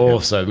online. Yeah,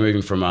 also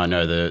moving from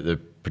the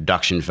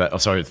production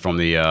from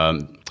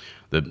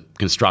the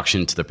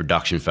construction to the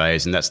production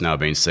phase, and that's now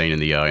been seen in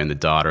the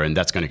data, and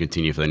that's going to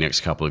continue for the next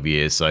couple of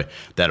years. So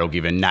that'll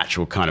give a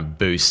natural kind of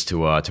boost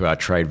to our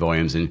trade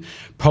volumes and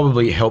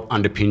probably help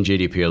underpin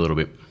GDP a little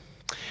bit.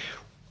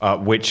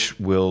 Which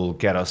will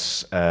get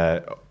us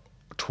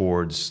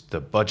towards the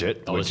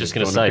budget. I was just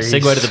going to say,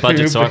 segue to the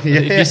budget. So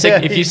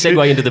if you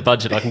segue into the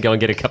budget, I can go and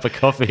get a cup of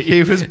coffee.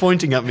 He was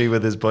pointing at me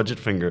with his budget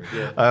finger.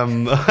 Yeah.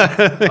 I'm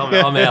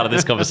out of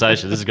this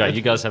conversation. This is great.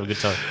 You guys have a good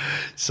time.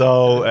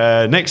 So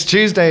next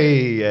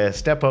Tuesday,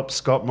 Step Up,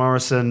 Scott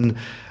Morrison.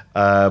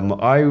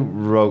 I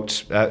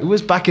wrote, it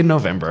was back in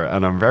November,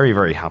 and I'm very,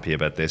 very happy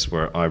about this,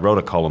 where I wrote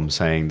a column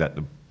saying that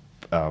the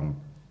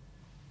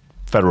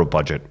federal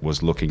budget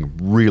was looking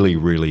really,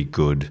 really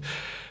good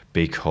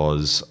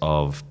because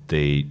of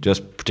the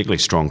just particularly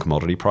strong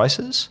commodity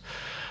prices.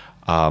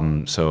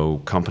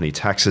 So company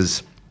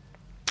taxes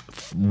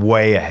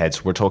way ahead.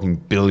 So we're talking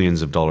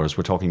billions of dollars.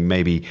 We're talking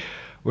like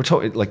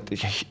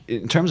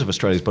in terms of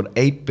Australia's, but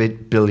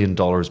 $8 billion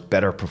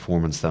better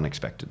performance than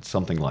expected,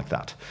 something like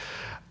that.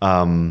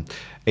 $8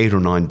 or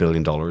 $9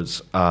 billion,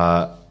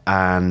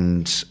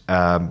 and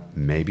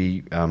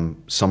maybe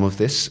some of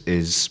this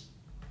is,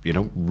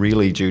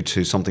 really due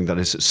to something that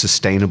is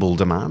sustainable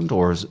demand,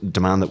 or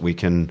demand that we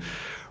can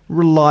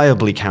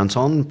reliably count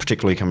on,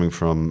 particularly coming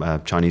from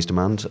Chinese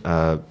demand.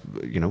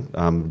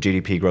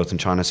 GDP growth in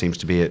China seems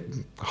to be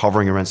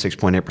hovering around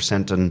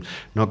 6.8% and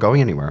not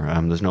going anywhere.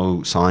 There's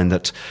no sign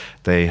that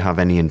they have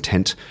any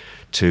intent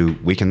to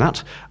weaken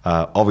that.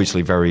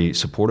 Obviously very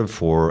supportive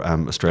for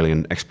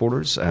Australian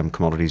exporters,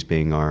 commodities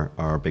being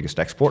our biggest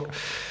export.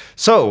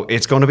 So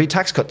it's going to be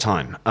tax cut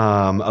time.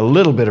 A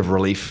little bit of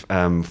relief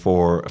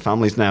for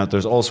families. Now,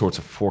 there's all sorts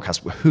of forecasts.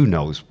 Who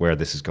knows where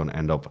this is going to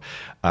end up?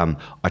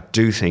 I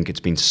do think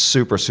it's been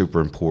super, super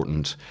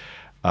important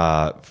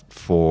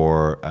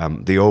for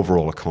the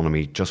overall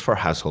economy, just for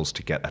households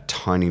to get a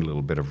tiny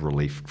little bit of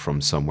relief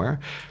from somewhere,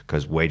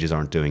 because wages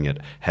aren't doing it.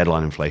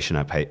 Headline inflation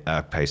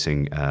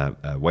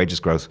outpacing wages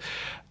growth.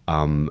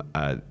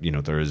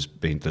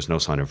 There's no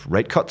sign of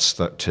rate cuts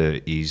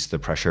to ease the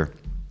pressure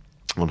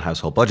on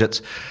household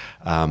budgets.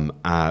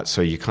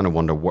 So you kind of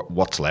wonder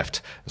what's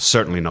left.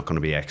 Certainly not going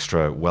to be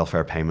extra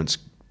welfare payments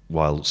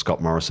while Scott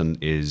Morrison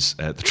is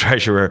the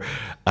Treasurer,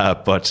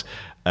 but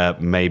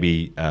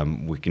maybe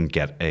we can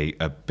get a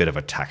bit of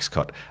a tax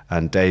cut.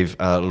 And Dave,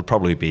 it'll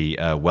probably be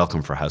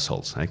welcome for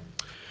households, eh?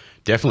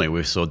 Definitely.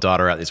 We saw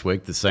data out this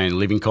week, the same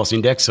living cost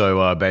index.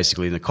 So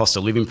basically the cost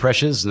of living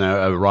pressures now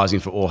are rising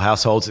for all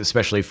households,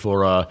 especially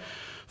for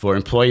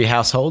employee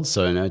households,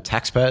 so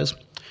taxpayers.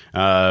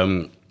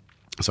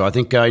 So I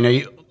think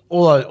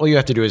all you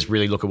have to do is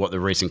really look at what the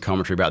recent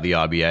commentary about the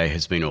RBA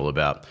has been all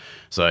about.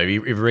 So if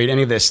you read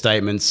any of their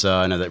statements,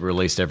 I know that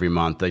released every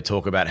month, they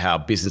talk about how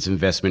business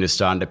investment is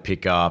starting to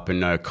pick up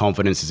and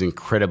confidence is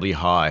incredibly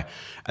high.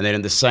 And then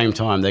at the same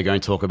time, they're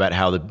going to talk about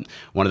how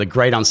one of the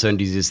great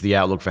uncertainties is the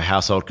outlook for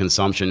household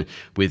consumption,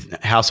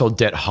 with household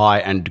debt high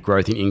and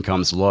growth in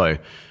incomes low.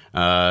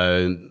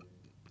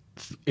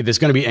 If there's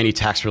going to be any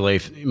tax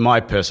relief, my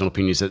personal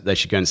opinion is that they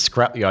should go and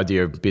scrap the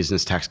idea of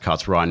business tax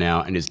cuts right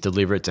now and just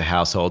deliver it to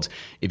households.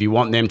 If you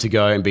want them to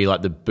go and be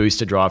like the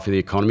booster drive for the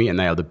economy, and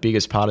they are the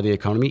biggest part of the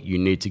economy, you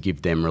need to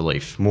give them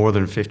relief. More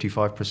than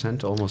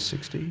 55%, almost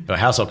 60%?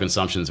 Household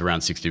consumption is around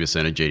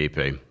 60% of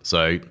GDP.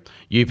 So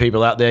you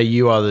people out there,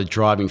 you are the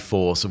driving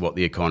force of what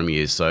the economy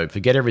is. So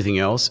forget everything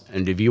else.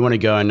 And if you want to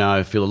go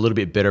and feel a little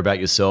bit better about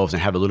yourselves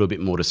and have a little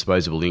bit more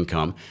disposable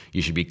income,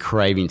 you should be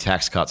craving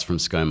tax cuts from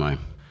ScoMo.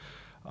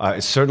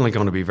 It's certainly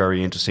going to be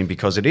very interesting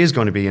because it is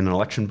going to be an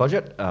election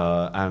budget.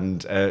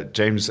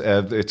 James,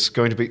 it's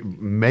going to be,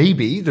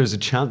 maybe there's a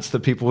chance that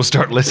people will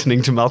start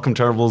listening to Malcolm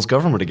Turnbull's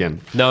government again.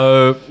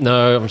 No,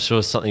 I'm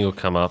sure something will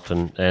come up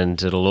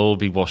and it'll all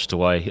be washed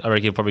away. I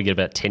reckon you'll probably get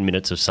about 10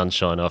 minutes of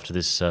sunshine after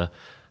this.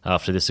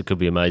 It could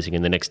be amazing,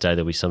 and the next day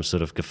there'll be some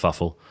sort of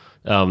kerfuffle.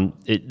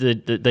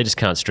 They just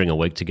can't string a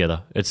week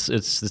together.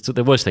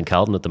 They're worse than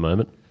Carlton at the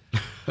moment.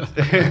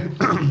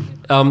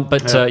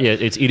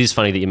 It is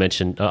funny that you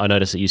mentioned. I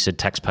noticed that you said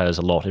taxpayers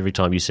a lot. Every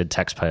time you said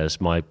taxpayers,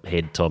 my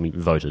head told me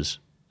voters.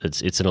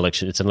 It's an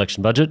election. It's an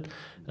election budget.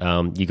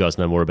 You guys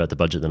know more about the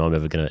budget than I'm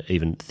ever going to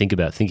even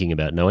thinking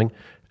about knowing.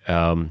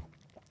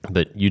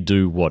 But you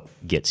do what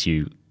gets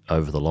you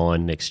over the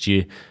line next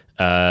year.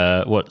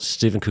 What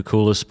Stephen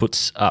Koukoulas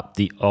puts up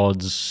the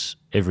odds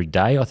every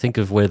day, I think,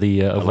 of where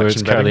of where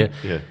it's currently at.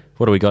 Yeah.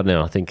 What do we got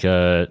now? I think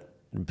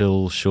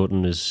Bill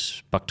Shorten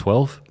is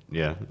 $1.12.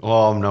 Yeah.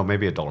 Oh no,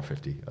 maybe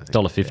 $1.50.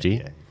 $1.50.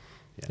 Yeah.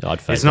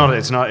 I'd fake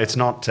It's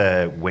not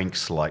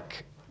winks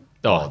like.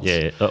 Oh odds.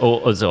 yeah.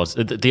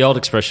 The old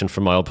expression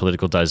from my old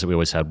political days that we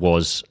always had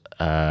was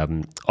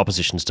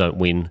oppositions don't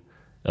win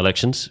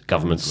elections,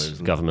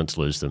 governments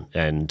lose them,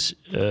 and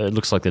it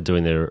looks like they're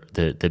doing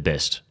their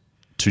best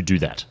to do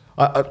that.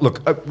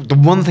 Look, the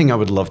one thing I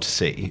would love to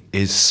see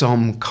is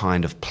some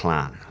kind of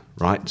plan,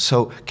 right?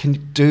 So can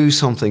you do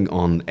something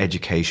on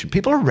education?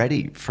 People are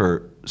ready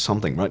for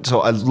something, right?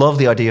 So I love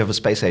the idea of a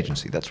space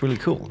agency. That's really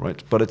cool,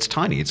 right? But it's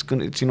tiny. It's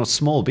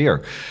small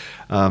beer,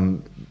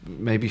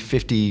 maybe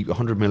 50,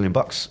 100 million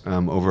bucks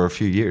over a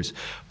few years.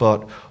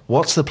 But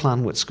what's the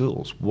plan with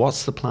schools?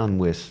 What's the plan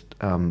with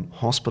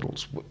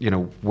hospitals?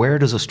 Where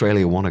does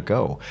Australia want to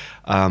go?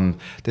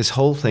 This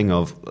whole thing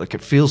of, like,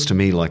 it feels to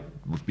me like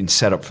we've been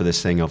set up for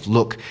this thing of,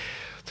 look,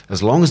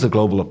 as long as the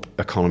global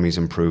economy is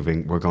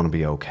improving, we're going to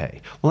be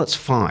okay. Well, that's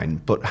fine,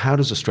 but how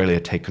does Australia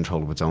take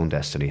control of its own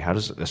destiny? How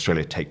does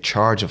Australia take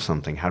charge of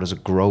something? How does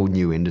it grow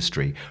new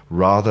industry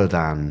rather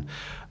than,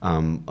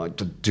 I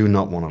do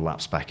not want to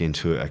lapse back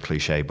into a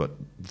cliche, but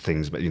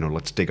things, but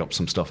let's dig up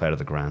some stuff out of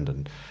the ground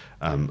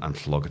and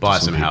flog it. Buy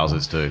to some people.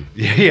 houses too.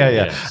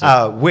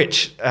 Yeah.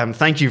 Which,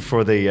 thank you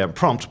for the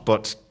prompt,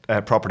 but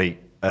property,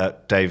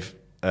 Dave,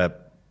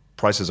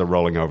 prices are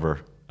rolling over.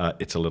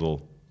 It's a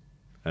little...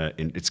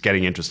 it's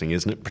getting interesting,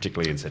 isn't it?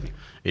 Particularly in Sydney.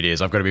 It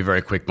is. I've got to be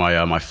very quick.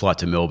 My flight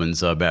to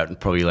Melbourne's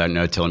about probably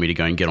telling me to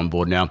go and get on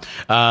board now.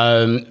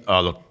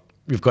 Look,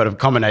 we've got a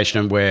combination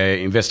of where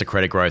investor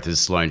credit growth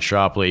is slowing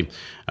sharply.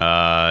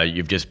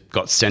 You've just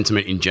got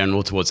sentiment in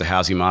general towards the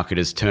housing market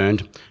has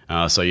turned.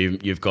 So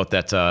you've got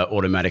that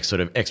automatic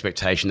sort of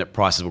expectation that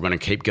prices were going to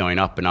keep going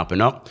up and up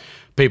and up.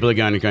 People are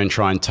going to go and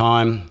try and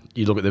time.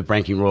 You look at the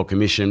Banking Royal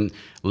Commission,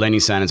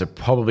 lending standards are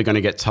probably going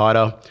to get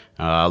tighter.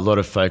 A lot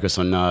of focus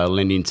on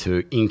lending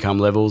to income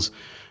levels.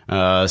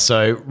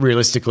 So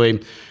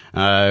realistically,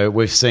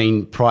 we've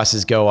seen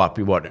prices go up,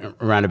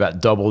 around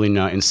about double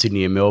in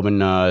Sydney and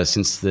Melbourne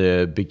since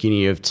the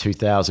beginning of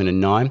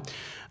 2009.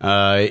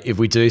 If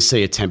we do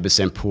see a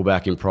 10%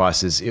 pullback in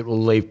prices, it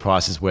will leave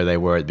prices where they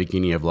were at the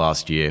beginning of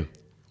last year.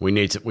 We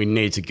need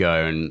to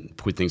go and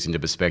put things into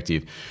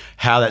perspective.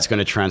 How that's going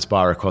to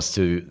transpire across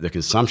to the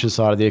consumption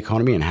side of the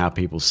economy and how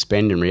people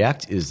spend and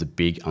react is the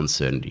big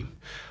uncertainty.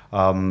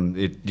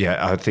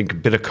 I think a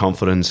bit of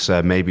confidence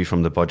maybe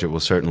from the budget will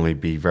certainly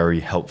be very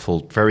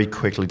helpful. Very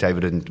quickly,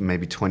 David, in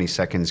maybe 20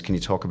 seconds, can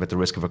you talk about the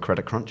risk of a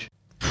credit crunch?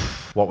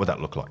 What would that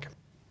look like?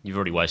 You've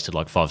already wasted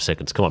like 5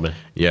 seconds. Come on, man.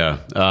 Yeah,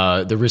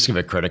 the risk of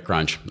a credit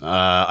crunch.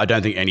 I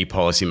don't think any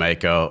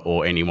policymaker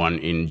or anyone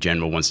in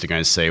general wants to go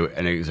and see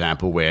an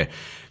example where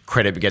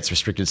credit gets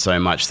restricted so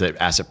much that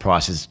asset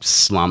prices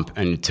slump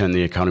and turn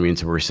the economy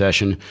into a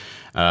recession.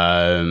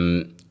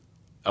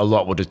 A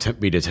lot will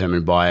be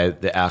determined by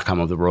the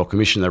outcome of the Royal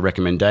Commission, their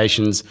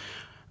recommendations.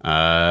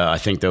 I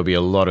think there'll be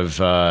a lot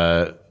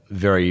of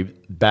very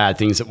bad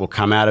things that will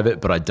come out of it,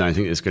 but I don't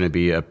think there's going to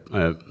be a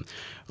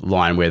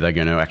line where they're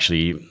going to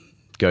actually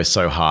go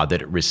so hard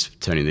that it risks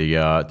turning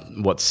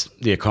what's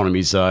the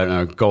economy's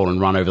golden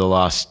run over the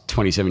last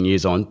 27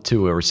 years on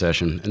to a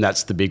recession. And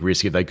that's the big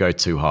risk if they go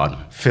too hard.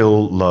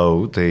 Phil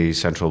Lowe, the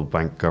central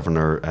bank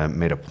governor,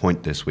 made a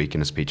point this week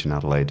in a speech in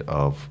Adelaide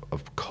of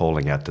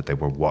calling out that they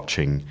were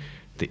watching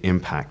the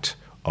impact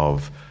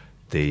of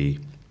the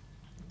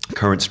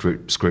current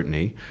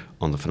scrutiny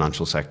on the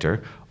financial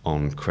sector,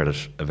 on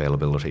credit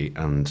availability.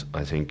 And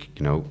I think,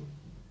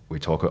 we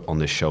talk on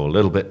this show a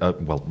little bit,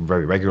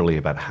 very regularly,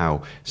 about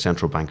how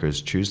central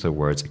bankers choose their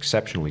words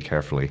exceptionally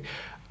carefully.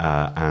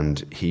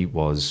 And he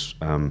was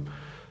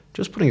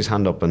just putting his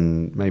hand up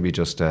and maybe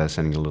just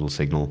sending a little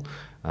signal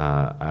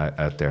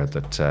out there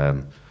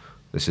that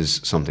this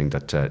is something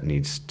that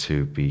needs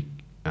to be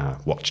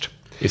watched.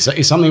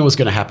 If something was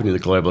going to happen in the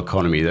global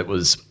economy that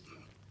was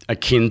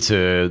akin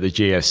to the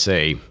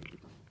GFC,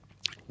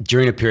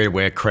 during a period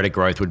where credit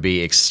growth would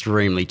be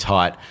extremely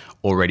tight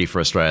already for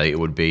Australia, it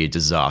would be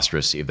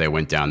disastrous if they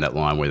went down that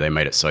line where they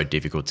made it so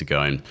difficult to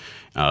go and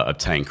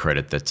obtain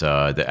credit that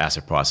the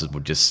asset prices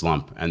would just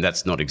slump. And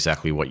that's not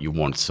exactly what you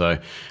want. So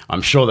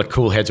I'm sure the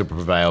cool heads will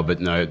prevail, but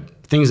no,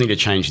 things need to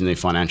change in the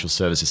financial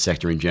services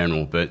sector in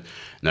general. But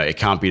no, it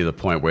can't be to the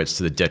point where it's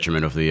to the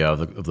detriment of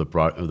the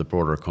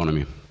broader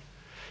economy.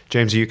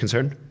 James, are you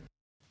concerned?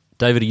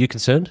 David, are you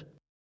concerned?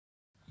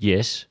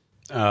 Yes.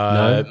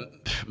 No?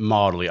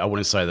 Mildly. I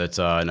wouldn't say that,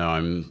 no,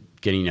 I'm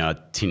getting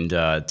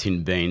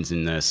tinned beans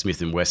in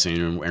Smith &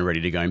 Wesson and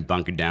ready to go and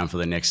bunker down for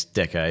the next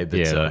decade.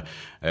 But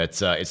it's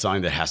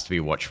something that has to be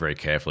watched very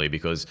carefully,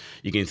 because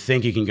you can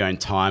think you can go and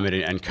time it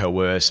and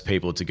coerce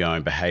people to go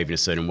and behave in a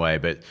certain way.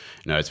 But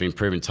it's been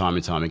proven time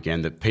and time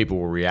again that people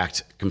will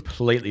react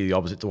completely the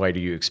opposite way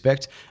you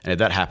expect. And if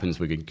that happens,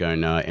 we could go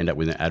and end up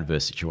with an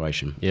adverse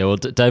situation. Yeah, well,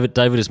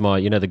 David is my,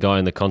 the guy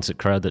in the concert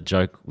crowd that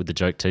joke with the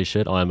joke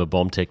T-shirt. I am a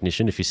bomb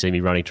technician. If you see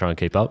me running, try and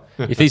keep up.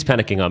 If he's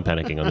panicking, I'm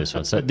panicking on this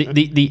one. So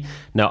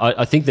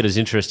I think that is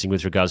interesting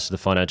with regards to the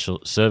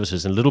financial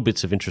services and little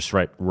bits of interest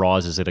rate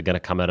rises that are going to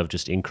come out of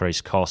just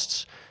increased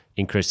costs,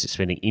 increased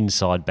spending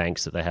inside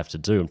banks that they have to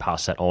do, and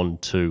pass that on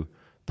to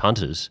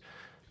punters.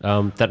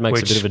 That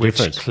makes a bit of a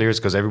difference. Which clears,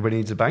 because everybody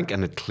needs a bank,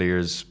 and it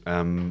clears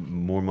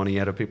more money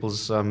out of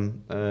people's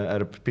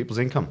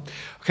income.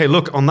 Okay,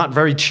 look, on that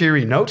very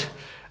cheery note,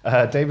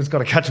 David's got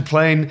to catch a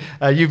plane.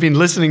 You've been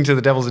listening to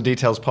the Devils and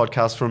Details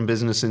podcast from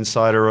Business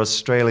Insider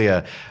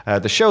Australia.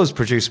 The show is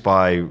produced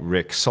by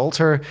Rick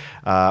Salter.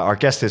 Our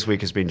guest this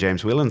week has been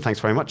James Whelan.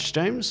 Thanks very much,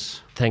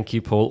 James. Thank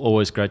you, Paul.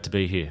 Always great to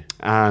be here.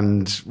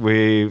 And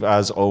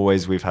as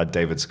always, we've had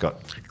David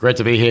Scott. Great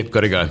to be here.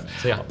 Got to go.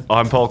 See ya.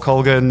 I'm Paul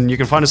Colgan. You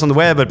can find us on the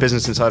web at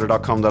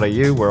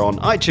businessinsider.com.au. We're on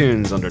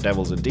iTunes under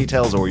Devils and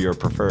Details, or your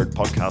preferred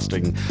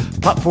podcasting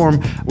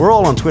platform. We're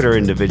all on Twitter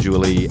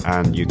individually,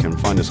 and you can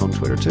find us on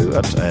Twitter too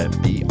at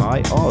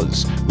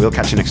BIOz. We'll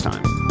catch you next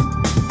time.